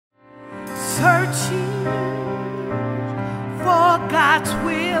searching for God's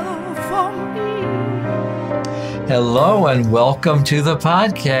will for me. Hello and welcome to the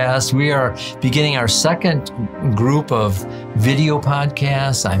podcast. We are beginning our second group of video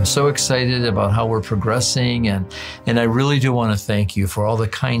podcasts. I'm so excited about how we're progressing, and I really do want to thank you for all the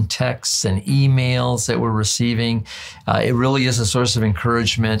kind texts and emails that we're receiving. It really is a source of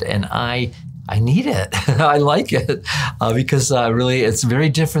encouragement, and I need it. I like it because really it's very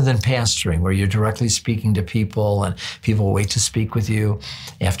different than pastoring, where you're directly speaking to people and people wait to speak with you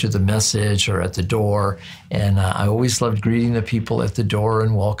after the message or at the door. And I always loved greeting the people at the door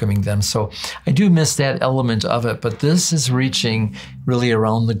and welcoming them. So I do miss that element of it, but this is reaching really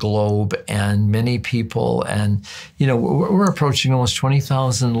around the globe and many people. And, you know, we're approaching almost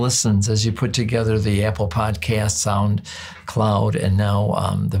 20,000 listens as you put together the Apple Podcast, SoundCloud, and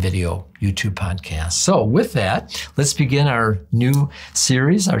now the video YouTube podcast. So with that, let's begin our new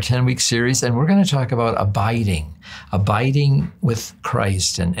series, our 10-week series, and we're going to talk about abiding with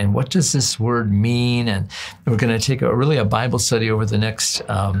Christ, and what does this word mean? And we're going to take a Bible study over the next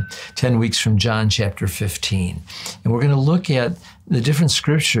 10 weeks from John chapter 15. And we're going to look at the different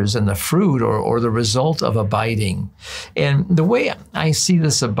scriptures and the fruit or the result of abiding. And the way I see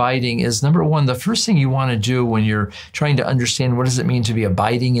this abiding is, number one, the first thing you want to do when you're trying to understand what does it mean to be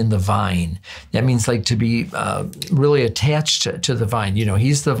abiding in the vine. That means like to be really attached to the vine. You know,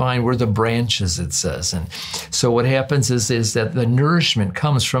 he's the vine, we're the branches, it says. And so what happens is that the nourishment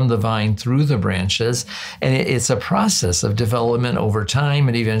comes from the vine through the branches, and it's a process of development over time,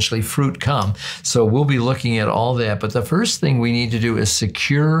 and eventually fruit come. So we'll be looking at all that. But the first thing we need to do is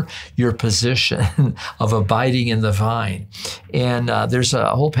secure your position of abiding in the vine. And there's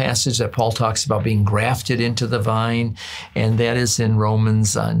a whole passage that Paul talks about being grafted into the vine, and that is in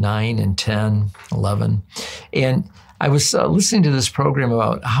Romans 9 and 10, 11. And I was listening to this program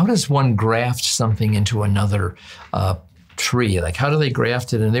about how does one graft something into another tree? Like, how do they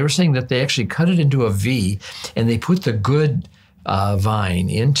graft it? And they were saying that they actually cut it into a V, and they put the good vine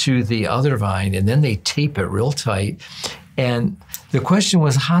into the other vine, and then they tape it real tight. And the question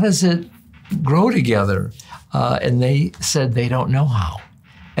was, how does it grow together? And they said they don't know how.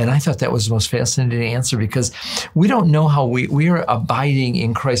 And I thought that was the most fascinating answer, because we don't know how we are abiding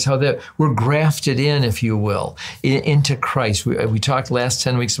in Christ, how that we're grafted in, if you will, into Christ. We talked last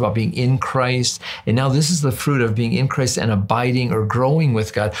 10 weeks about being in Christ, and now this is the fruit of being in Christ and abiding or growing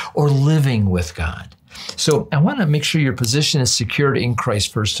with God or living with God. So I want to make sure your position is secured in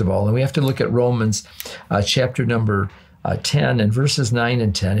Christ, first of all. And we have to look at Romans chapter number 10 and verses 9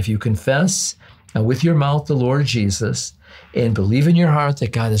 and 10. If you confess with your mouth the Lord Jesus and believe in your heart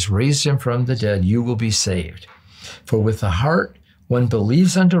that God has raised him from the dead, you will be saved. For with the heart one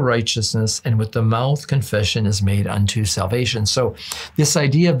believes unto righteousness, and with the mouth confession is made unto salvation. So this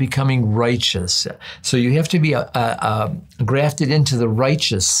idea of becoming righteous, so you have to be grafted into the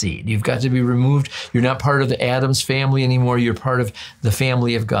righteous seed. You've got to be removed. You're not part of the Adam's family anymore. You're part of the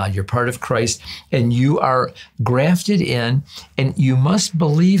family of God. You're part of Christ, and you are grafted in, and you must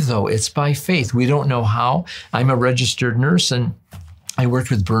believe, though. It's by faith. We don't know how. I'm a registered nurse, and I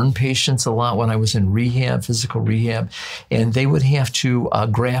worked with burn patients a lot when I was in rehab, physical rehab, and they would have to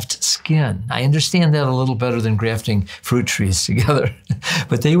graft skin. I understand that a little better than grafting fruit trees together.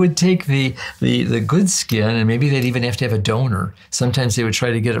 But they would take the good skin, and maybe they'd even have to have a donor. Sometimes they would try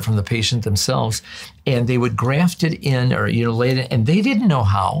to get it from the patient themselves, and they would graft it in, or lay it in, and they didn't know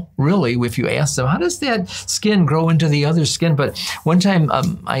how, really. If you asked them, how does that skin grow into the other skin? But one time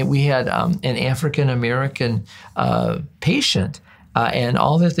we had an African-American patient, and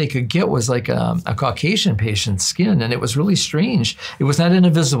all that they could get was like a Caucasian patient's skin, and it was really strange. It was not an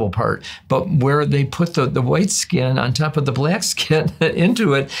invisible part, but where they put the white skin on top of the black skin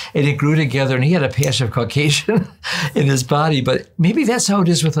into it, and it grew together, and he had a patch of Caucasian in his body. But maybe that's how it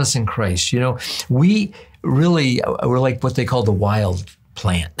is with us in Christ. We really were like what they call the wild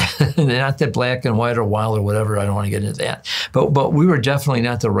plant. Not that black and white or wild or whatever, I don't want to get into that. But we were definitely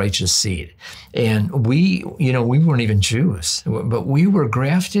not the righteous seed. And we weren't even Jews, but we were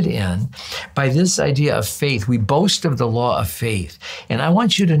grafted in by this idea of faith. We boast of the law of faith. And I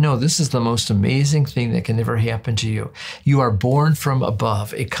want you to know this is the most amazing thing that can ever happen to you. You are born from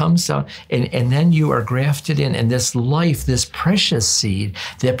above. It comes out, and then you are grafted in. And this life, this precious seed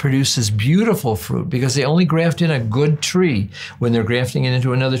that produces beautiful fruit, because they only graft in a good tree when they're grafting grafting it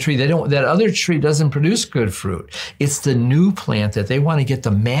into another tree. That other tree doesn't produce good fruit. It's the new plant that they want to get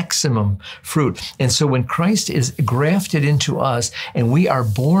the maximum fruit. And so when Christ is grafted into us and we are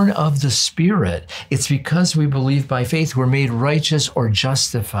born of the Spirit, it's because we believe by faith we're made righteous or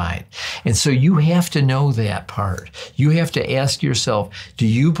justified. And so you have to know that part. You have to ask yourself, do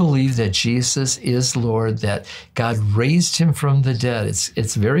you believe that Jesus is Lord, that God raised him from the dead?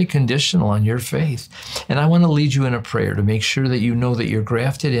 It's very conditional on your faith. And I want to lead you in a prayer to make sure that you know that you're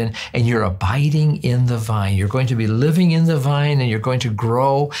grafted in and you're abiding in the vine. You're going to be living in the vine and you're going to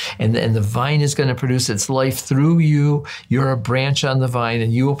grow, and the vine is going to produce its life through you. You're a branch on the vine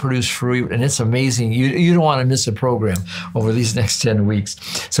and you will produce fruit, and it's amazing. You don't want to miss a program over these next 10 weeks.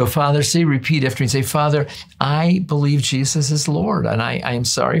 So Father, repeat after me. Say, Father, I believe Jesus is Lord, and I am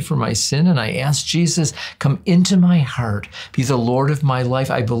sorry for my sin, and I ask Jesus, come into my heart, be the Lord of my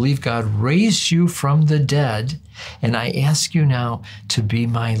life. I believe God raised you from the dead, and I ask you now to be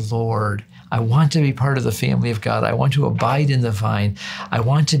my Lord. I want to be part of the family of God. I want to abide in the vine. I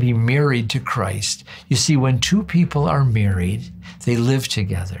want to be married to Christ. You see, when two people are married, they live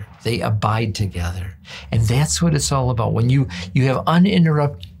together. They abide together. And that's what it's all about. When you have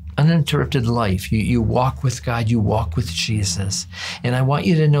uninterrupted life, you walk with God, you walk with Jesus. And I want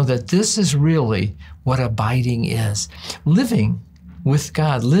you to know that this is really what abiding is. Living with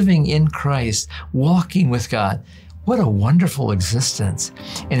God, living in Christ, walking with God. What a wonderful existence.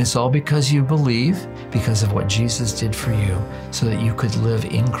 And it's all because you believe, because of what Jesus did for you, so that you could live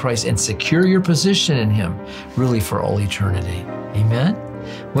in Christ and secure your position in him, really for all eternity. Amen?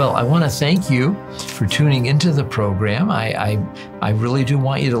 Well, I want to thank you for tuning into the program. I really do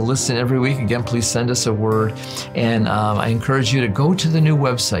want you to listen every week. Again, please send us a word. And I encourage you to go to the new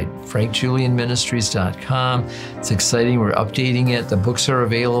website, frankjulianministries.com. It's exciting. We're updating it. The books are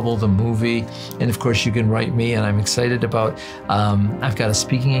available, the movie. And of course, you can write me. And I'm excited about, I've got a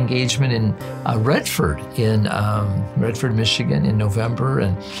speaking engagement in Redford, Michigan in November,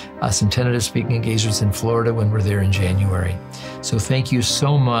 and some tentative speaking engagements in Florida when we're there in January. So thank you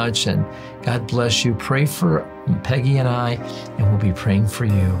so much, and God bless you. Pray for Peggy and I, and we'll be praying for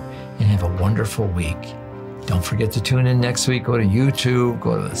you, and have a wonderful week. Don't forget to tune in next week. Go to YouTube,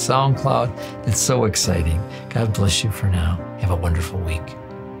 go to the SoundCloud. It's so exciting. God bless you for now. Have a wonderful week.